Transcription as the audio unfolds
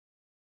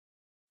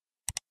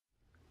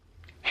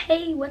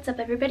Hey, what's up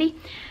everybody?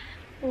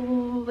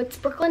 It's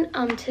Brooklyn.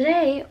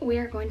 Today we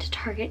are going to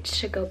Target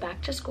to go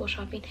back to school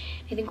shopping.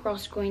 I think we're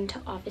also going to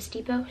Office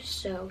Depot,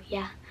 so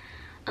yeah.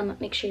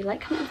 Make sure you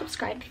like, comment, and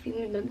subscribe if you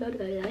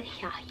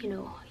yeah, you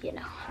know. Yeah,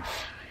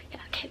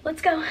 okay,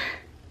 let's go.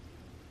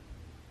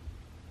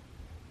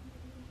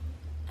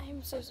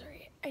 I'm so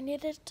sorry. I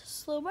needed to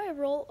slow my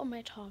roll on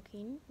my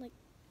talking. Like,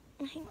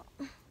 hang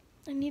on.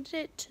 I needed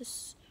it to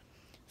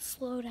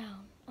slow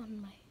down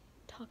on my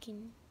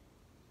talking.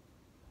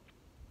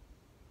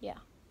 Yeah,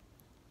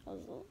 I was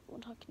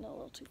talking a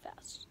little too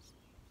fast,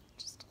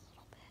 just a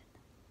little bit.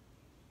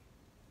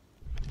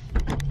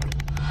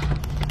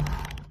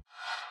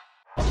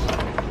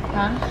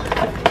 Huh?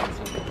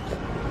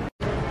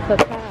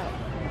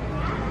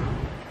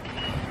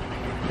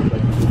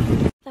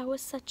 That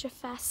was such a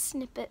fast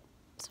snippet.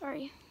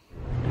 Sorry.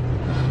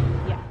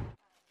 Yeah.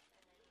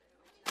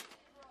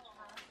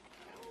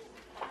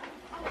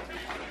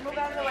 Move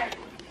out of the way.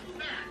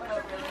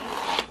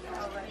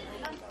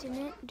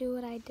 Didn't do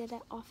what I did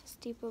at Office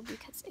Depot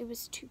because it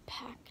was too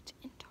packed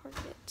in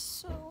Target,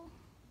 so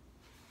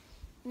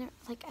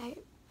like I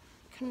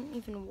couldn't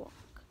even walk.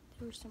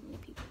 There were so many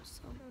people.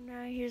 So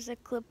now here's a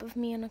clip of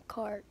me in a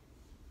cart.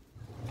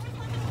 I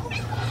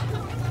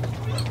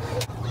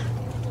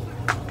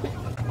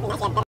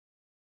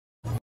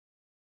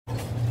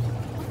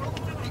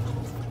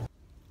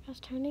was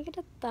trying to get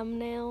a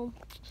thumbnail.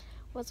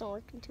 Wasn't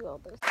working too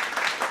well though.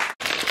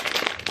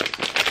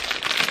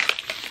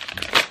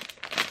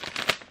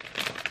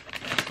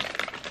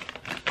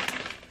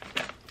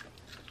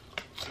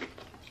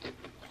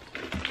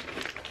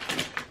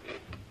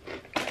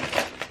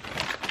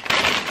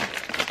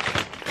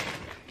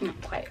 Not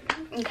quite.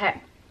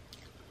 Okay.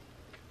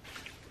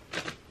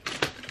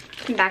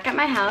 I'm back at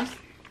my house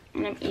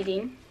and I'm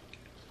eating.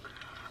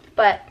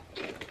 But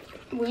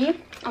I'm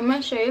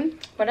gonna show you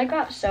what I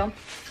got. So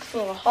it's a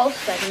little haul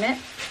segment.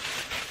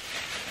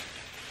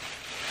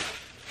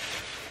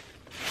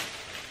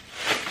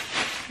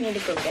 I need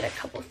to go get a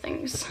couple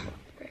things.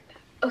 Right back.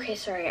 Okay,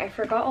 sorry, I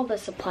forgot all the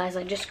supplies.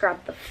 I just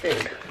grabbed the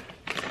food.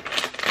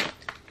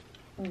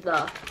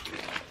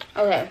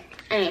 Okay,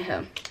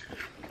 anywho.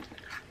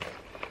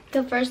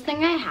 The first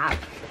thing I have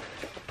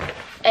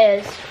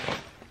is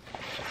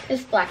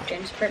this black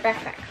JanSport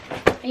backpack.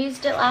 I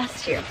used it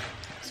last year,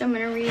 so I'm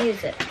gonna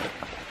reuse it.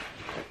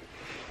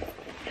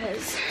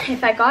 Because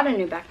if I got a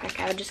new backpack,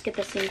 I would just get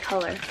the same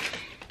color,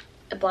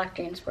 a black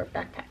JanSport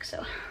backpack,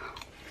 so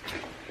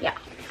yeah.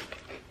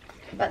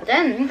 But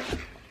then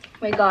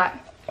we got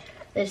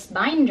this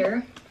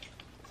binder,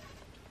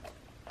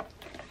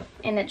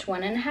 and it's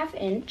 1.5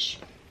 inch,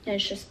 and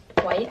it's just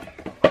white,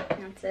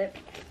 that's it.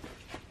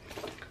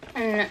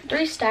 And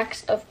 3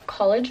 stacks of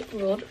college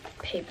ruled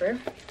paper.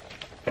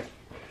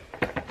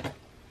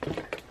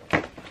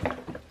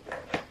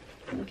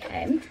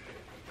 Okay.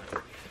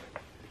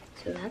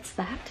 So that's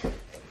that.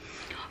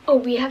 Oh,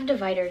 we have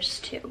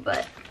dividers too,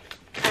 but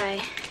I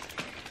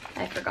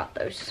forgot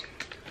those.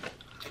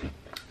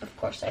 Of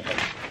course I did.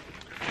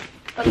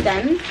 But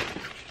then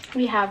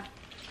we have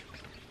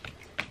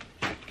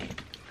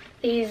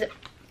these,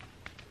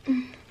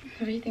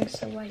 everything's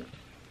so white.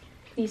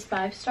 These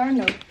 5-star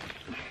note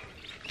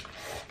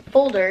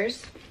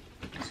folders.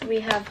 So we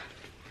have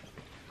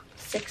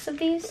 6 of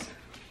these.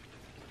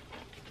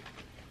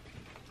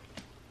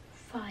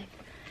 5. I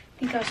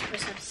think I was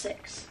supposed to have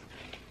 6.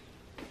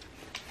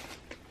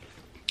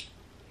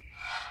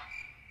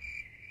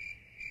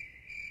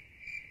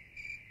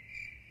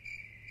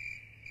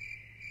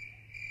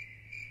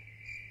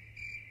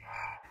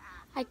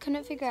 I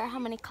couldn't figure out how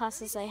many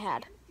classes I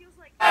had.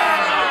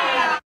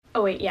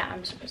 Oh wait, yeah,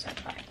 I'm supposed to have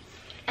 5.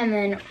 And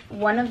then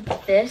one of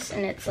this,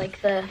 and it's like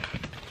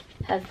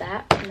have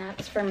that, and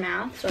that's for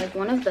math, so I have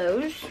one of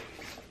those.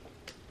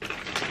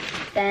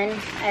 Then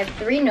I have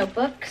 3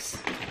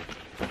 notebooks,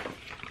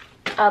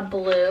 a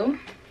blue,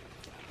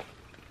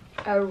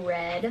 a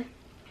red,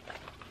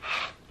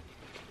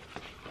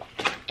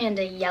 and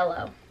a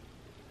yellow.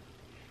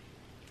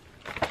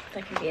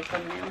 That can be a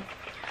thumbnail.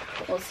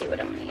 We'll see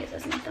what I'm gonna use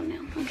as my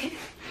thumbnail. Okay,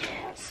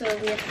 so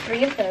we have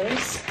 3 of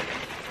those.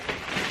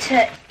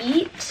 To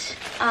eat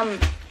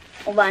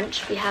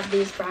lunch, we have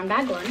these brown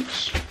bag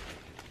lunch.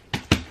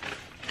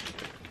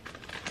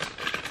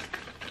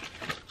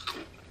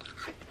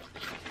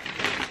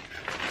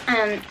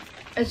 And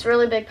it's a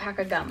really big pack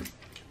of gum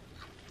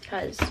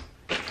because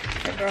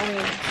the girl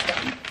needs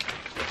gum.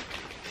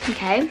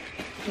 Okay,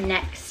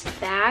 next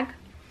bag.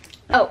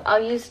 Oh,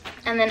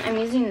 and then I'm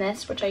using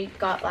this, which I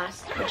used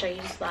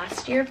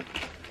last year.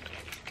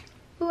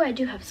 Ooh, I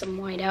do have some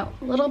whiteout,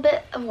 a little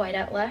bit of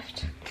whiteout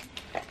left.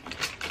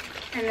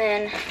 And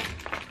then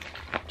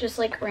just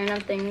like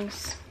random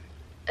things,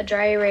 a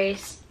dry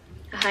erase,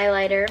 a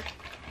highlighter,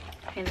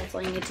 and that's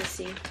all you need to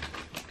see.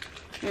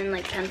 And then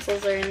like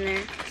pencils are in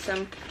there,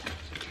 some,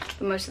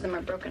 but most of them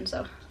are broken,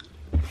 so.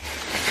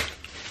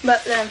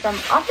 But then from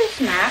Office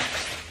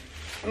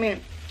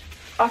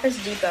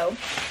Depot,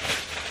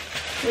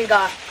 we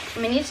got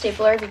mini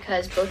stapler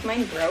because both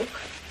mine broke.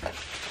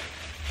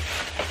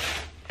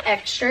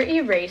 Extra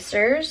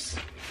erasers,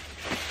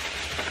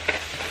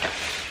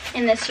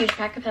 And this huge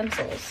pack of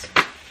pencils.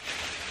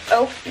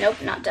 Oh, nope,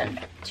 not done.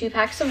 2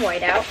 packs of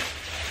whiteout.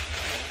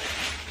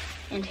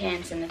 And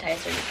hand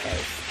sanitizer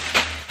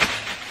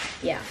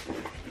because, yeah.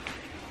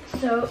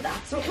 So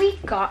that's what we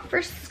got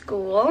for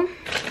school.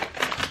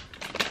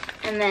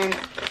 And then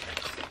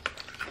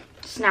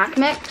snack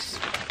mix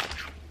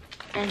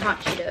and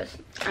hot Cheetos.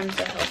 I'm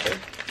so healthy.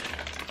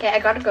 Okay, I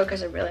gotta go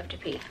because I really have to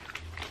pee.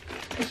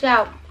 Peace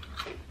out.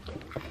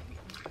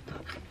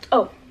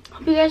 Oh,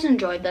 hope you guys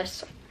enjoyed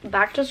this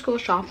back to school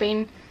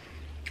shopping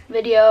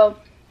video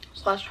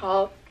 /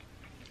 haul.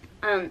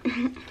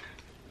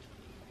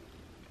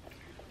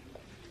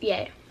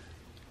 Yay.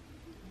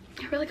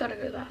 I really gotta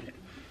go to the bathroom.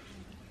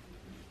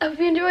 I hope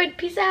you enjoyed.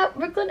 Peace out.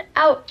 Brooklyn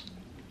out.